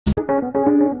Welcome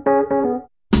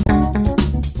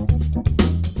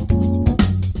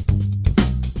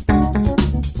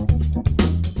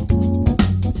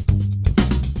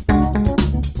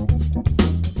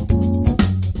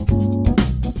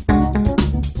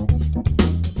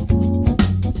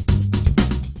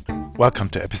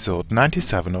to episode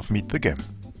 97 of Meet the GIMP.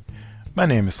 My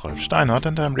name is Rolf Steinert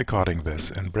and I'm recording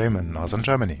this in Bremen, northern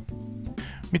Germany.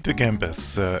 Meet the GIMP is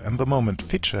in the moment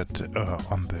featured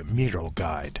on the Miro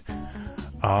guide.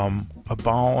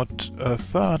 About a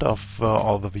third of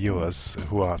all the viewers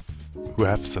who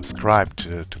have subscribed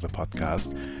to the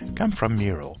podcast come from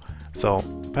Miro. So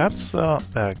perhaps there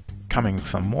are coming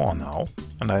some more now,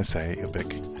 and I say a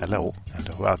big hello and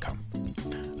a welcome.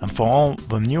 And for all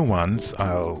the new ones,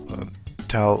 I'll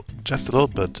tell just a little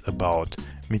bit about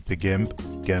Meet the GIMP,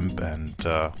 and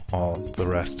all the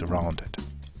rest around it.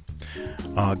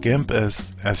 GIMP is,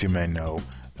 as you may know,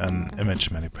 an image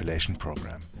manipulation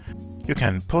program. You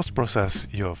can post-process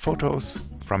your photos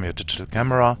from your digital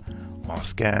camera or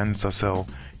scans or so.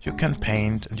 You can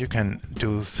paint and you can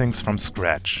do things from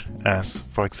scratch, as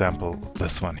for example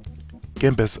this one.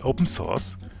 GIMP is open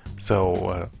source,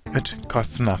 so it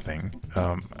costs nothing,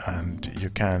 and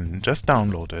you can just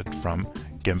download it from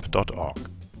gimp.org.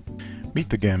 Meet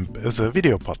the GIMP is a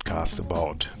video podcast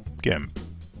about GIMP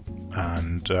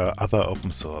and other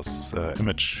open source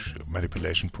image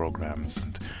manipulation programs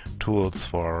and tools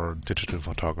for digital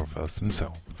photographers and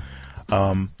so.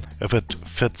 If it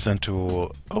fits into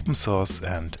open source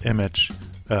and image,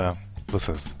 this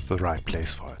is the right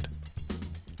place for it.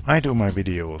 I do my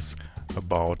videos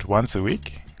about once a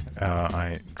week.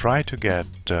 I try to get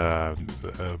a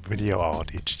video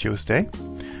out each Tuesday,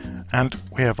 and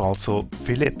we have also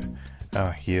Philippe.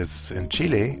 He is in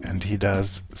Chile and he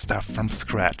does stuff from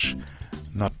scratch,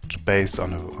 not based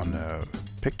on a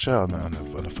picture, on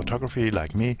a photography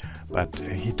like me, but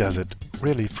he does it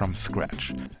really from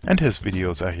scratch. And his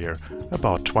videos are here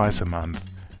about twice a month,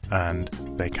 and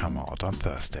they come out on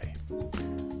Thursday.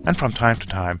 And from time to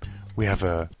time we have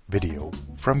a video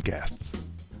from guests.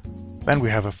 Then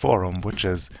we have a forum which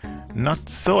is not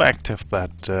so active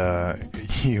that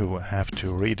you have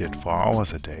to read it for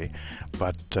hours a day,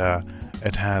 but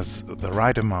it has the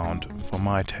right amount, for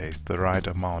my taste, the right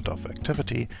amount of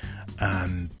activity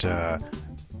and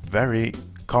very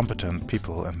competent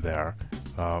people in there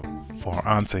for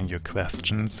answering your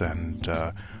questions and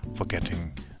for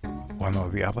getting one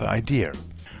or the other idea.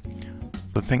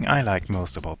 The thing I like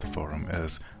most about the forum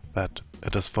is that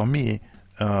it is for me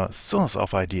a source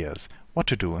of ideas what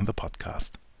to do in the podcast.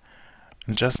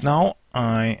 And just now,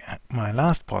 my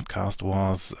last podcast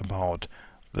was about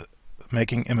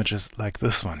making images like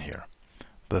this one here.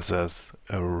 This is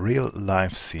a real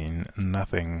life scene,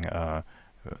 nothing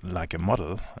like a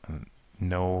model,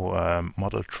 no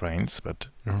model trains, but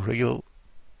real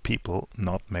people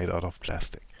not made out of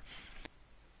plastic.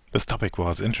 This topic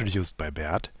was introduced by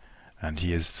Bert, and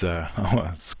he is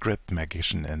our script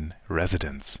magician in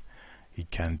residence. He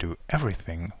can do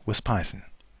everything with Python.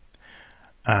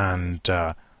 And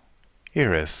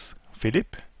here is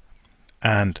Philippe,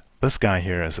 and this guy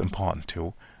here is important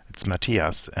too. It's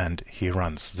Matthias, and he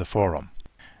runs the forum.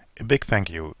 A big thank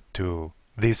you to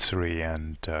these three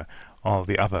and all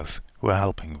the others who are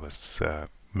helping with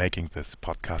making this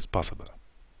podcast possible.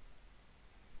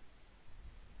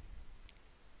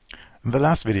 In the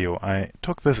last video I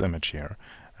took this image here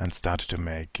and started to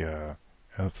make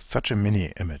such a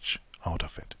mini image out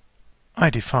of it. I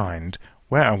defined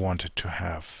where I wanted to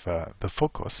have the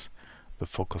focus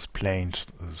plane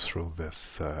through this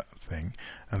thing,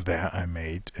 and there I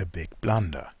made a big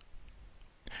blunder.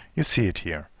 You see it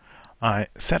here. I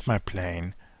set my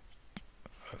plane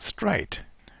straight,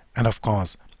 and of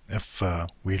course if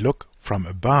we look from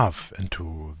above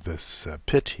into this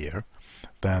pit here,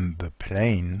 then the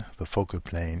plane, the focal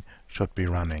plane, should be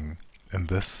running in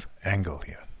this angle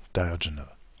here, diagonal.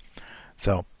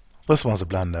 So this was a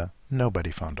blunder,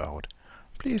 nobody found out.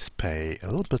 Please pay a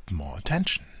little bit more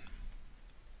attention.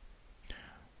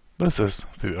 This is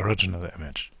the original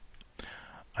image.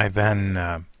 I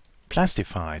then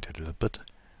plastified it a little bit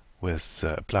with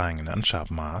applying an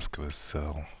unsharp mask with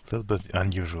a little bit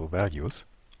unusual values.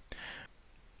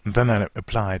 And then I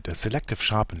applied a selective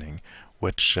sharpening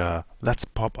which lets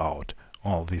pop out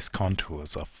all these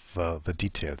contours of the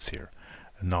details here.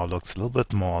 It now looks a little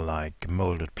bit more like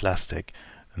molded plastic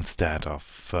instead of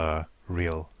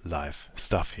real life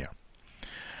stuff here.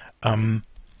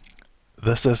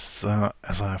 This is,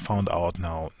 as I found out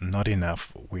now, not enough.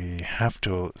 We have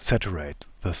to saturate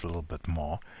this a little bit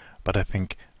more, but I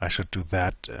think I should do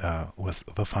that with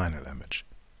the final image.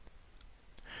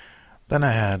 Then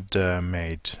I had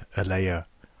made a layer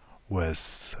with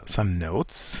some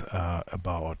notes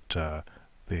about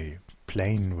the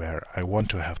plane where I want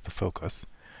to have the focus.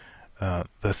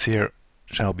 This here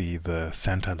shall be the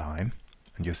center line,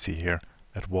 and you see here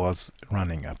it was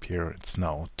running up here, it's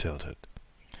now tilted.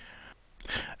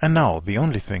 And now the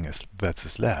only thing that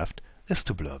is left is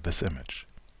to blur this image.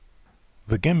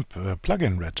 The GIMP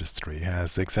plugin registry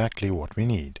has exactly what we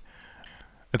need.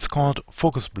 It's called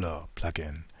Focus Blur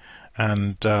plugin,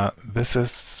 and this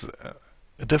is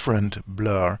a different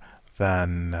blur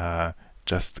than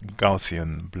just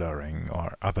Gaussian blurring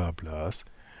or other blurs.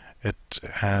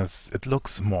 It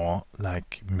looks more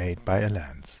like made by a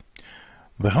lens.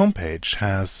 The homepage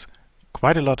has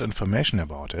quite a lot of information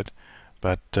about it,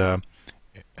 but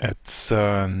it's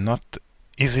not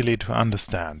easily to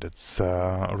understand. It's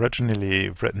originally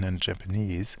written in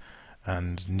Japanese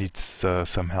and needs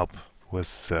some help with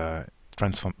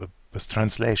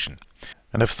translation.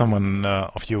 And if someone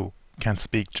of you can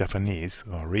speak Japanese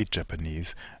or read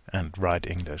Japanese and write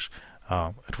English,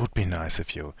 it would be nice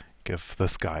if you give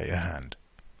this guy a hand.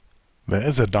 There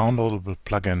is a downloadable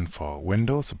plugin for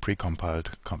Windows, a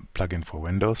pre-compiled plugin for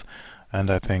Windows, and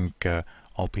I think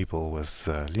all people with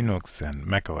Linux and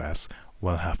macOS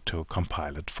will have to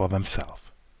compile it for themselves.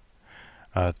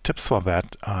 Tips for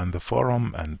that are in the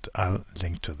forum, and I'll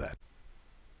link to that.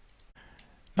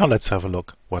 Now let's have a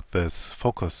look what this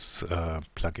Focus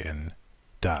plugin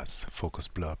does, Focus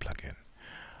Blur plugin.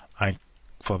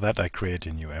 For that I create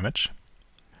a new image.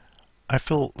 I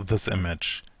fill this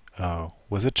image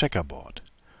with a checkerboard.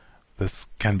 This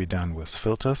can be done with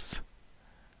filters,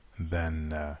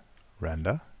 then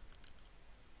render.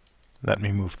 Let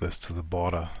me move this to the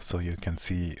border so you can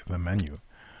see the menu.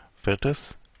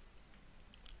 Filters,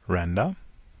 render,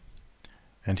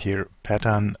 and here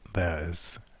pattern. There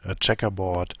is a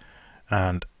checkerboard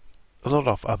and a lot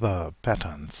of other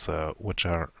patterns which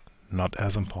are not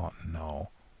as important now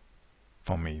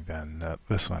for me than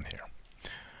this one here.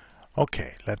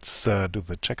 Okay, let's do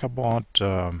the checkerboard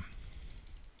a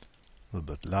little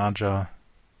bit larger.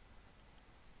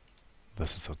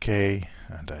 This is okay,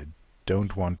 and I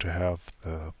don't want to have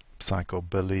the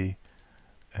psychobilly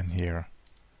in here.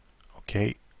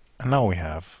 Okay, and now we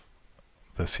have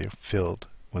this here filled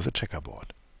with a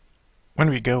checkerboard. When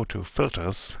we go to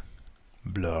Filters,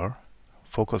 Blur,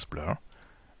 Focus Blur,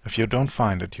 if you don't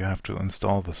find it, you have to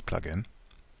install this plugin.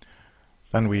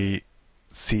 Then we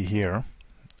see here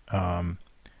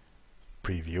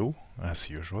Preview, as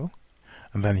usual,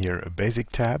 and then here a Basic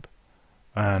tab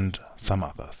and some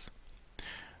others.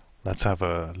 Let's have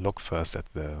a look first at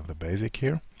the Basic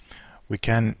here. We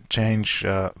can change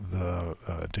the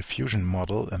diffusion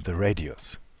model and the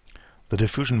radius. The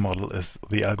diffusion model is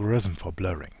the algorithm for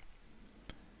blurring.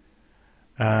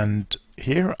 And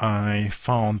here I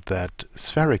found that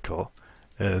spherical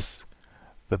is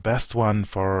the best one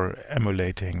for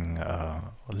emulating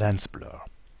lens blur.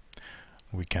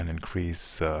 We can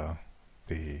increase the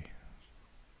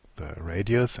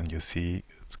radius, and you see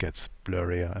it gets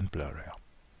blurrier and blurrier.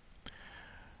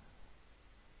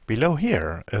 Below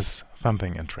here is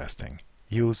something interesting.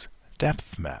 Use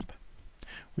depth map.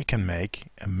 We can make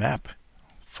a map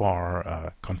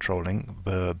for controlling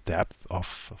the depth of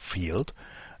field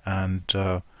and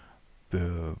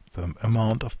the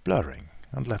amount of blurring.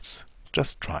 And let's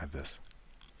just try this.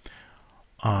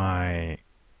 I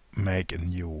make a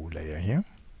new layer here.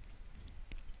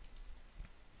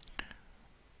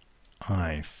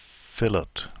 I fill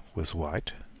it with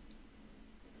white.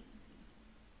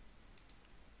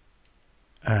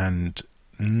 And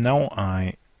now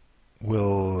I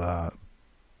will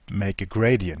make a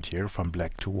gradient here from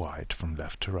black to white, from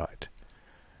left to right.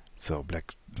 So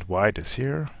black and white is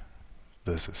here,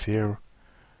 this is here,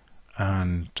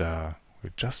 and we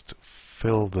just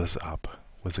fill this up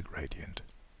with a gradient.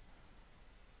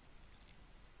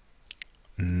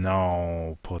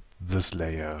 Now put this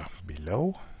layer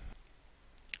below,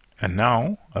 and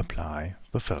now apply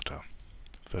the filter.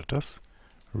 Filters,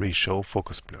 Reshow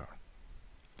Focus Blur.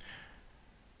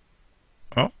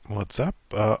 Oh, what's up?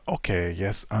 Okay,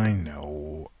 yes, I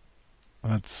know.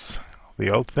 That's the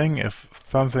old thing. If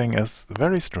something is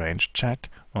very strange, check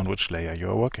on which layer you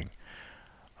are working.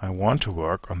 I want to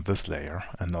work on this layer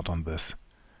and not on this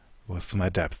with my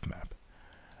depth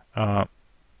map.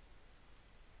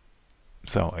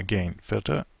 So again,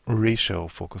 filter, Reshow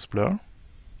Focus Blur.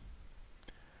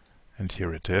 And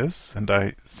here it is. And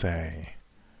I say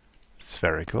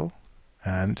spherical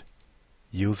and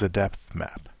use a depth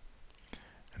map.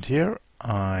 And here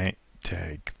I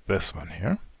take this one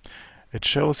here. It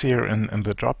shows here in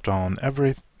the drop down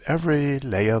every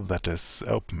layer that is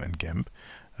open in GIMP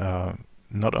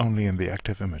not only in the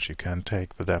active image. You can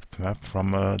take the depth map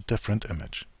from a different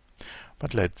image.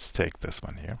 But let's take this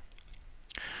one here.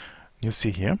 You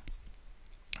see here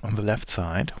on the left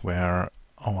side, where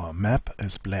our map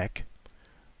is black,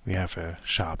 we have a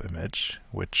sharp image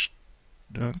which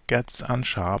gets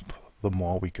unsharp the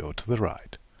more we go to the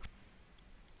right.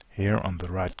 Here on the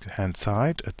right hand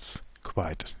side it's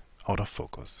quite out of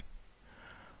focus.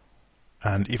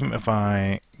 And even if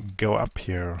I go up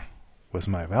here with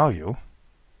my value,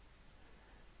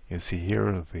 you see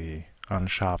here the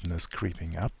unsharpness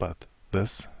creeping up, but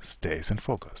this stays in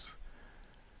focus.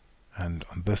 And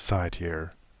on this side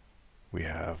here we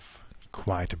have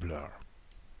quite a blur.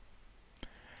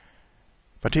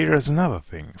 But here is another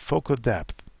thing, focal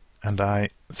depth, and I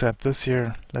set this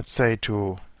here, let's say,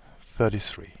 to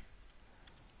 33.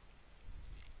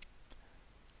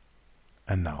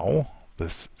 And now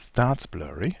this starts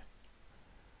blurry,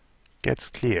 gets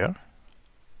clear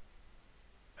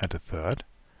at a third,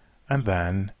 and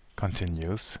then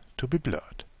continues to be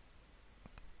blurred.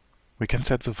 We can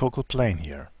set the focal plane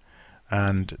here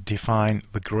and define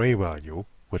the gray value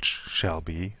which shall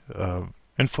be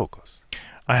in focus.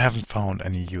 I haven't found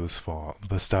any use for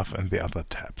the stuff in the other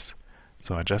tabs,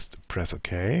 so I just press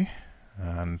OK,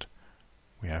 and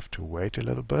we have to wait a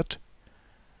little bit.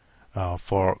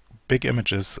 For big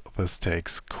images this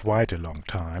takes quite a long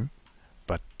time,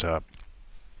 but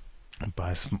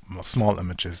by small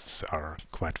images are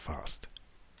quite fast.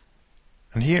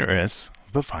 And here is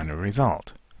the final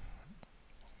result.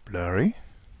 Blurry,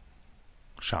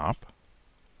 sharp,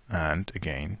 and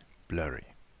again blurry.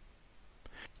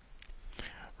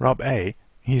 Rob A,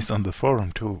 he's on the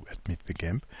forum too at Meet the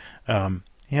GIMP.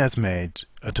 He has made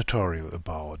a tutorial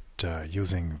about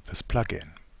using this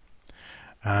plugin.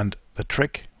 And the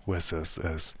trick with this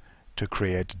is to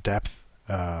create a depth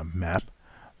map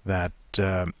that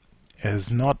is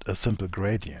not a simple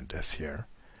gradient as here,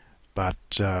 but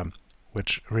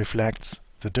which reflects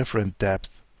the different depth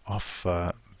of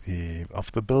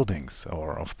the buildings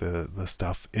or of the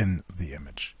stuff in the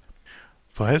image.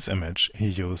 For his image he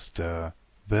used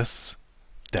this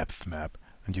depth map,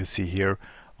 and you see here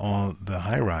all the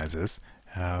high-rises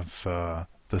have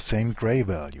the same gray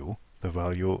value, the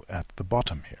value at the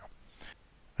bottom here.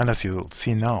 And as you'll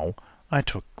see now, I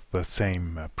took the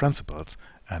same principles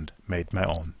and made my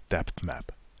own depth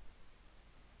map.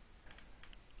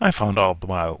 I found out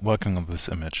while working on this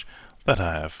image that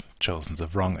I have chosen the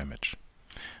wrong image.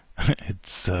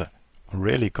 It's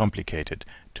really complicated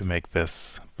to make this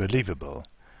believable.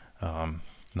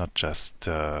 Not just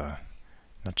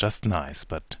nice,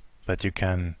 but that you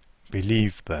can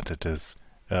believe that it is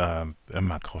a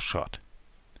macro shot.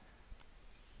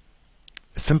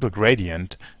 A simple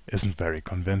gradient isn't very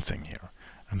convincing here,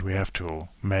 and we have to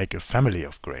make a family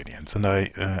of gradients, and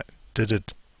I did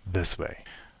it this way.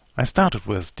 I started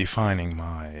with defining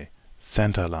my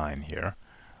center line here,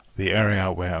 the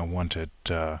area where I wanted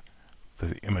the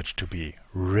image to be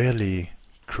really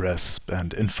crisp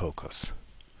and in focus.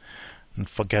 And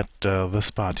forget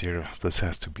this part here, this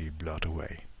has to be blurred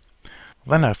away.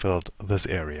 Then I filled this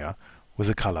area with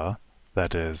a color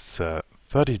that is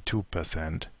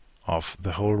 32% of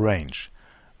the whole range,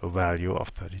 a value of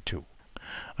 32.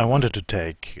 I wanted to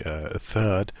take a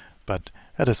third, but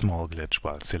had a small glitch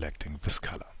while selecting this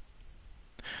color.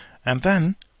 And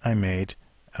then I made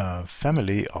a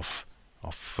family of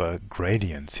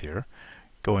gradients here,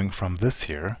 going from this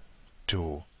here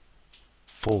to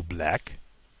full black,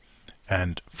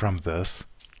 and from this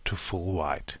to full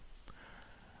white.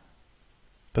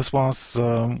 This was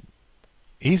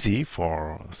easy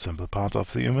for simple part of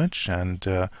the image, and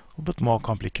a bit more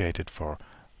complicated for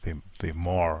the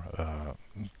more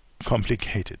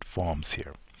complicated forms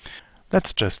here.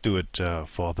 Let's just do it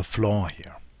for the floor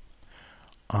here.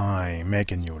 I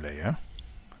make a new layer,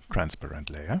 transparent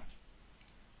layer.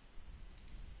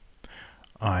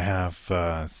 I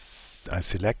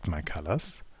select my colors.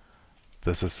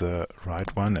 This is the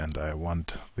right one, and I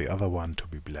want the other one to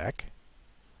be black.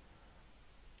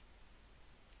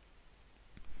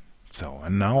 So,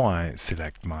 and now I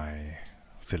select my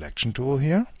selection tool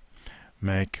here,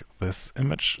 make this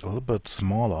image a little bit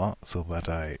smaller so that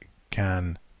I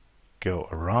can go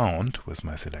around with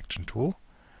my selection tool,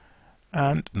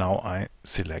 and now I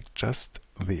select just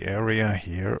the area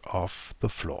here of the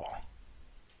floor.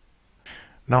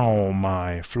 Now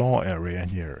my floor area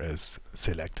here is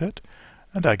selected,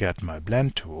 and I get my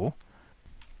blend tool.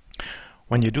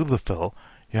 When you do the fill,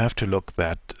 you have to look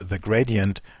that the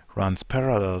gradient runs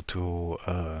parallel to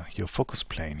your focus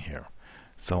plane here.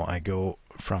 So I go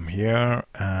from here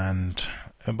and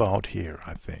about here,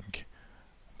 I think.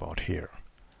 About here.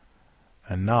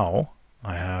 And now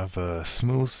I have a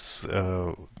smooth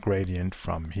gradient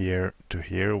from here to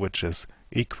here, which is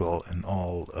equal in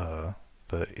all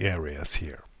the areas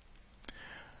here.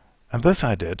 And this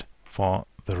I did for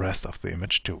the rest of the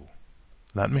image too.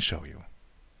 Let me show you.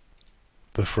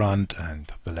 The front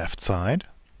and the left side,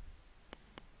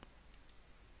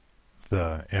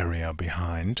 the area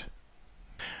behind.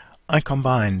 I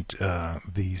combined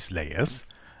these layers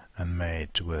and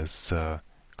made with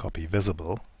copy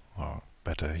visible, or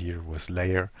better here with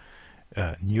layer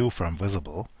new from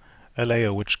visible, a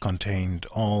layer which contained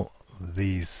all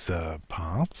these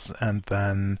parts, and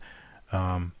then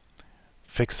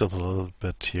fixed it a little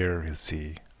bit here. You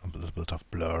see a little bit of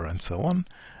blur and so on,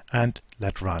 and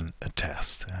let run a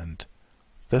test. And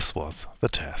this was the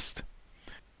test.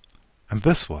 And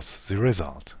this was the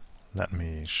result. Let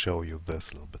me show you this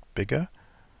a little bit bigger.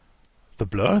 The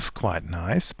blur is quite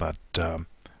nice, but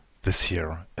this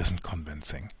here isn't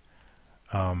convincing.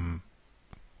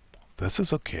 This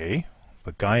is okay.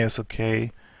 The guy is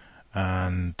okay.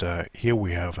 And here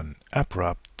we have an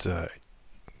abrupt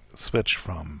switch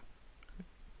from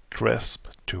crisp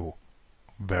to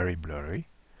very blurry.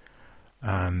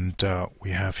 And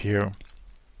we have here,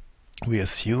 we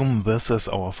assume this is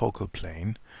our focal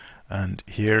plane, and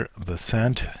here the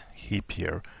sand heap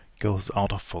here goes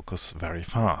out of focus very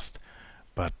fast.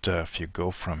 But if you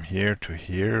go from here to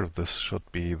here, this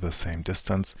should be the same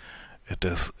distance. It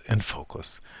is in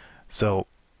focus. So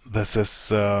this is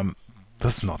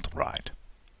not right.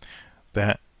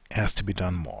 There has to be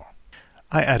done more.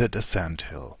 I added a sand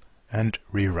hill and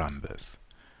rerun this.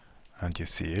 And you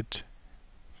see it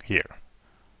here.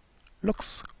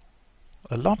 Looks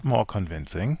a lot more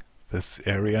convincing. This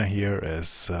area here is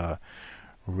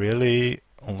really,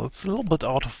 well, it's a little bit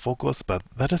out of focus, but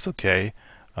that is okay.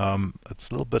 It's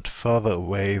a little bit further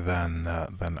away than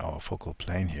our focal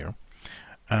plane here.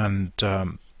 And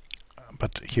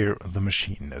but here the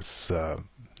machine is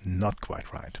not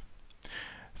quite right.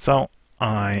 So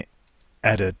I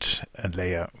added a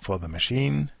layer for the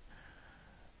machine,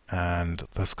 and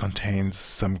this contains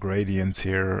some gradients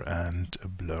here and a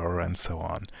blur and so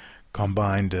on.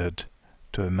 Combined it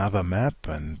to another map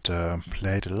and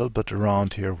played a little bit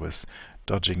around here with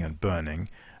dodging and burning,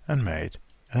 and made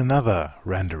another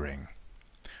rendering.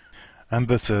 And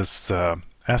this is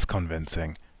as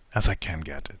convincing as I can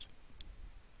get it.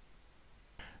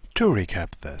 To recap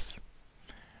this,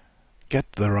 get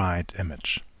the right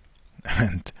image.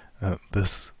 And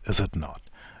this is it not.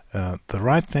 The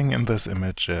right thing in this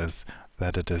image is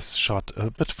that it is shot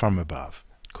a bit from above.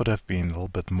 It could have been a little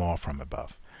bit more from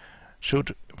above.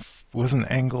 Shoot with an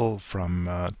angle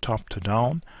from top to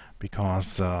down, because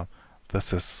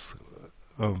this is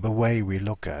the way we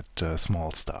look at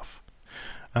small stuff.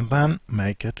 And then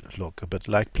make it look a bit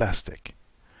like plastic.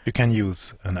 You can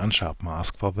use an unsharp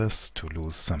mask for this to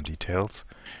lose some details,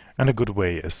 and a good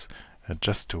way is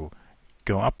just to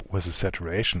go up with the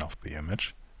saturation of the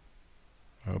image.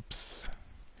 Oops.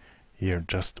 Here,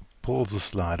 just pull the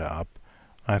slider up.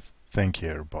 I think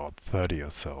here about 30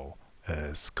 or so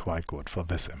is quite good for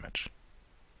this image.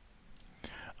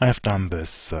 I have done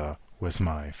this with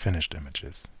my finished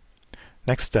images.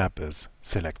 Next step is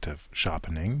selective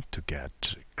sharpening to get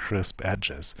crisp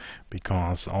edges,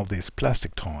 because all these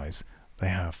plastic toys, they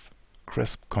have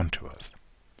crisp contours.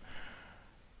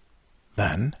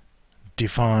 Then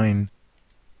define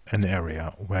an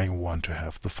area where you want to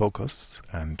have the focus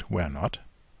and where not,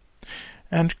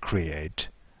 and create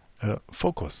a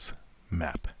focus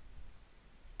map,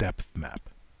 depth map.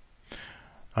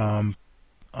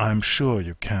 I'm sure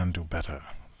you can do better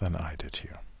than I did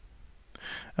here.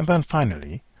 And then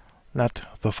finally, let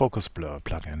the focus blur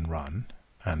plugin run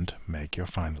and make your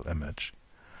final image.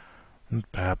 And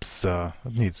perhaps it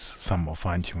needs some more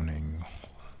fine-tuning,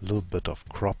 a little bit of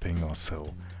cropping or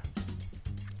so,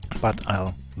 but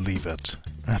I'll leave it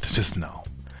as it is now.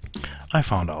 I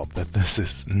found out that this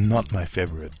is not my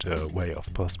favorite way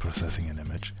of post-processing an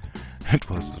image. It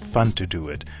was fun to do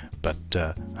it, but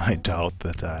I doubt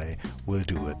that I will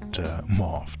do it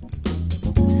more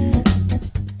often.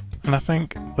 And I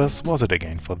think this was it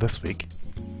again for this week.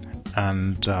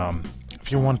 And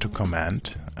if you want to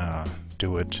comment,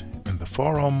 do it in the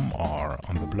forum or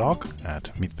on the blog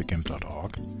at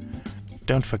meetthegimp.org.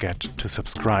 Don't forget to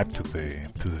subscribe to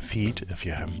the feed if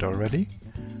you haven't already.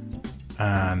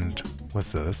 And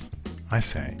with this, I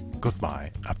say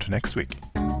goodbye up to next week.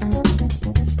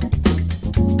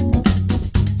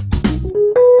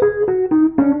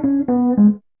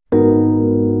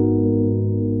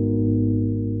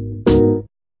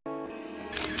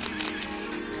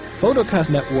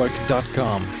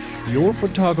 photocastnetwork.com, your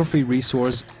photography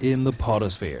resource in the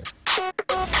potosphere.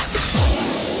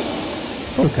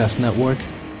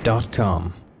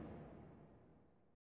 podcastnetwork.com.